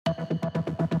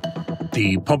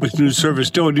The Public News Service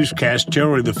Daily Newscast,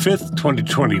 January the 5th,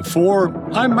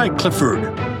 2024. I'm Mike Clifford.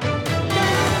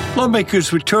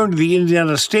 Lawmakers return to the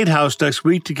Indiana State House next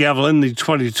week to gavel in the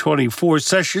 2024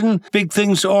 session. Big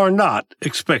things are not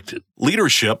expected.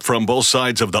 Leadership from both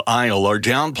sides of the aisle are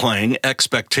downplaying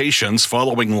expectations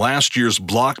following last year's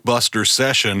blockbuster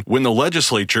session when the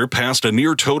legislature passed a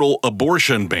near-total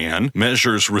abortion ban,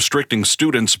 measures restricting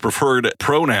students' preferred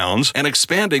pronouns, and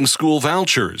expanding school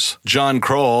vouchers. John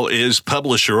Kroll is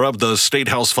publisher of the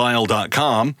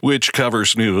StateHouseFile.com, which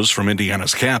covers news from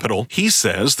Indiana's capital. He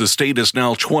says the state is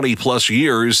now 20-plus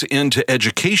years into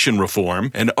education reform,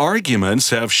 and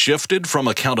arguments have shifted from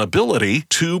accountability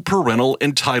to parental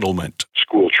entitlement.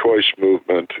 School choice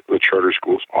movement, the charter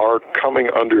schools, are coming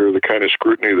under the kind of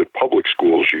scrutiny that public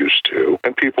schools used to,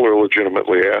 and people are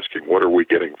legitimately asking, what are we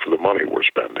getting for the money we're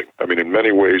spending? I mean, in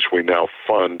many ways, we now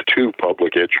fund two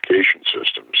public education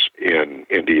systems in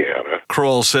Indiana.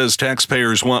 Kroll says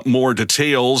taxpayers want more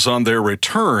details on their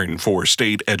return for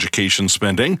state education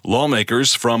spending.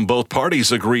 Lawmakers from both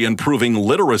parties agree improving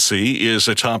literacy is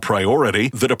a top priority.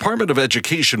 The Department of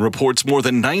Education reports more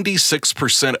than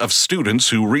 96% of students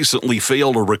who recently failed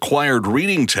a required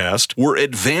reading test were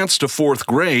advanced to fourth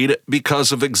grade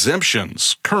because of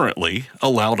exemptions currently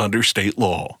allowed under state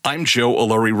law. I'm Joe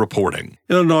O'Leary reporting.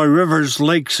 Illinois rivers,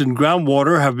 lakes, and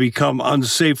groundwater have become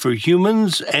unsafe for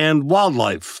humans and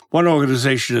wildlife. One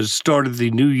organization has started the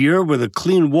new year with a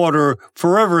Clean Water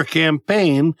Forever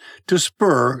campaign to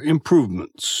spur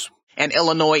improvements. An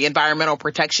Illinois Environmental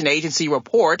Protection Agency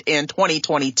report in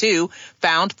 2022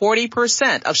 found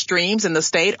 40% of streams in the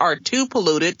state are too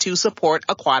polluted to support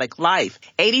aquatic life.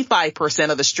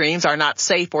 85% of the streams are not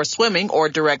safe for swimming or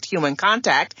direct human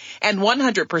contact, and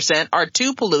 100% are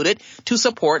too polluted to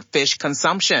support fish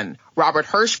consumption. Robert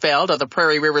Hirschfeld of the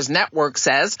Prairie Rivers Network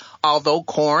says, although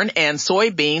corn and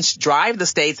soybeans drive the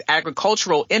state's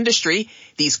agricultural industry,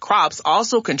 these crops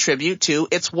also contribute to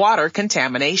its water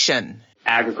contamination.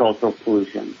 Agricultural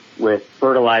pollution with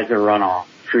fertilizer runoff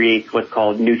creates what's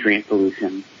called nutrient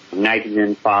pollution,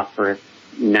 nitrogen, phosphorus,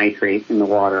 nitrates in the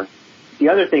water. The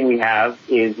other thing we have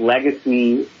is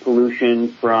legacy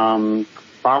pollution from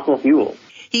fossil fuels.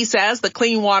 He says the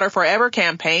Clean Water Forever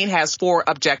campaign has 4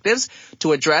 objectives: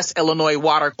 to address Illinois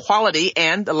water quality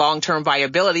and the long-term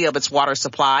viability of its water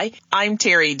supply. I'm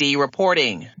Terry D.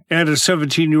 reporting. And a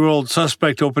 17-year-old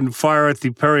suspect opened fire at the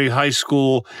Perry High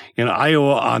School in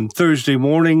Iowa on Thursday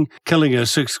morning, killing a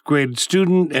 6th-grade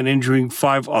student and injuring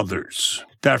 5 others.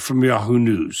 That from Yahoo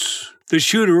News. The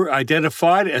shooter,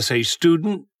 identified as a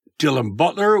student, Dylan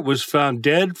Butler, was found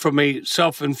dead from a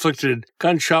self-inflicted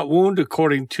gunshot wound,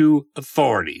 according to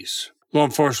authorities. Law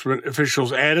enforcement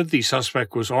officials added the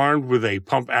suspect was armed with a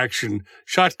pump-action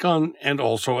shotgun and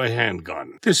also a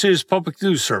handgun. This is Public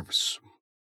News Service.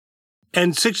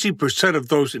 And 60% of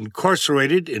those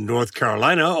incarcerated in North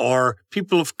Carolina are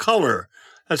people of color.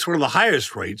 That's one of the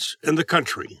highest rates in the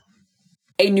country.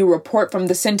 A new report from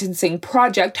the Sentencing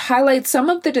Project highlights some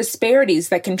of the disparities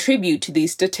that contribute to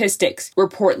these statistics.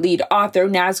 Report lead author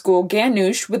Nazgul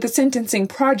Ganush with the Sentencing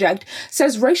Project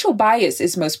says racial bias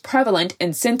is most prevalent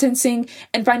in sentencing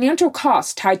and financial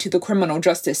costs tied to the criminal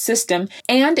justice system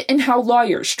and in how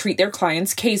lawyers treat their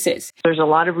clients' cases. There's a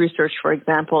lot of research, for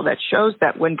example, that shows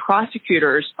that when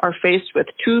prosecutors are faced with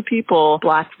 2 people,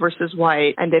 black versus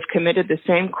white, and they've committed the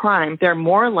same crime, they're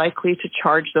more likely to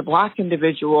charge the black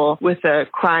individual with a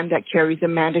crime that carries a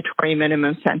mandatory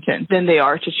minimum sentence than they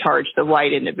are to charge the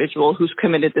white individual who's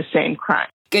committed the same crime.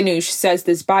 Ganush says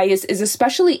this bias is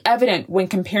especially evident when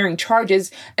comparing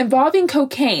charges involving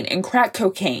cocaine and crack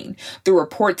cocaine. The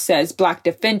report says black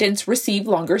defendants receive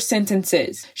longer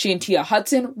sentences. Shantia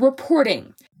Hudson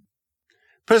reporting.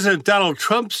 President Donald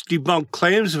Trump's debunked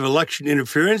claims of election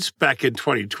interference back in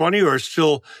 2020 are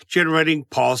still generating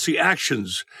policy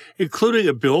actions, including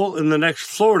a bill in the next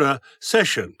Florida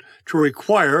session to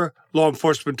require law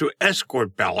enforcement to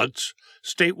escort ballots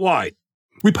statewide.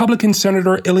 Republican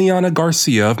Senator Ileana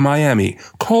Garcia of Miami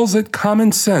calls it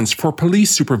common sense for police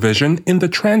supervision in the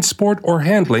transport or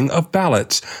handling of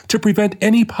ballots to prevent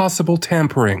any possible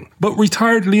tampering. But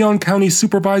retired Leon County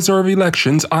Supervisor of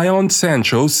Elections Ion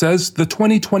Sancho says the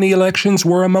 2020 elections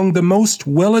were among the most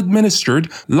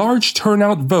well-administered, large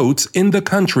turnout votes in the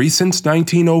country since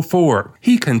 1904.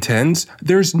 He contends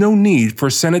there's no need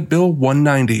for Senate Bill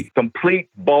 190. Complete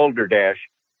balderdash,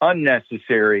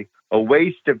 unnecessary, a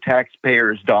waste of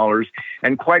taxpayers' dollars,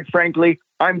 and quite frankly,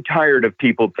 I'm tired of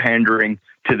people pandering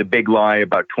to the big lie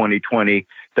about 2020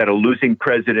 that a losing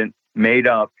president made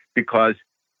up because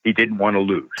he didn't want to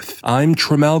lose. I'm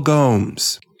Tremel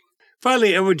Gomes.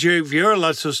 Finally, Edward J. Vieira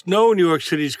lets us know New York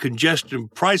City's congestion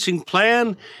pricing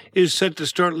plan is set to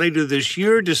start later this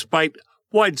year despite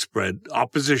widespread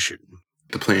opposition.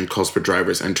 The plan calls for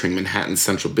drivers entering Manhattan's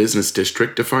central business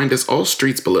district, defined as all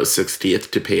streets below 60th,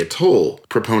 to pay a toll.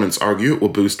 Proponents argue it will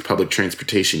boost public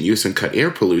transportation use and cut air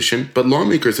pollution, but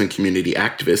lawmakers and community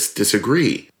activists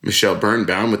disagree. Michelle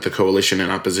Birnbaum with the Coalition in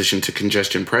Opposition to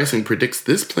Congestion Pricing predicts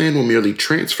this plan will merely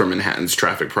transfer Manhattan's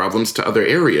traffic problems to other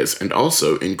areas and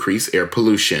also increase air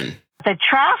pollution. The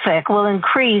traffic will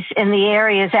increase in the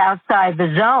areas outside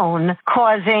the zone,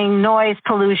 causing noise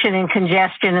pollution and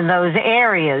congestion in those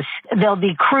areas. They'll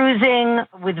be cruising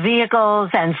with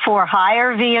vehicles and for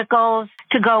hire vehicles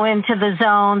to go into the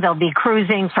zone. They'll be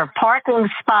cruising for parking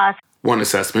spots. One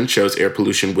assessment shows air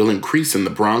pollution will increase in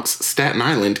the Bronx, Staten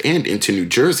Island, and into New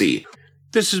Jersey.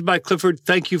 This is Mike Clifford.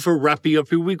 Thank you for wrapping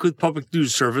up your week with Public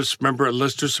News Service, member and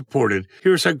listener supported.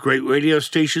 Here's our great radio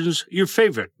stations, your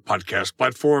favorite podcast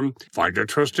platform. Find our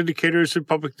trust indicators at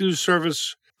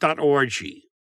publicnewsservice.org.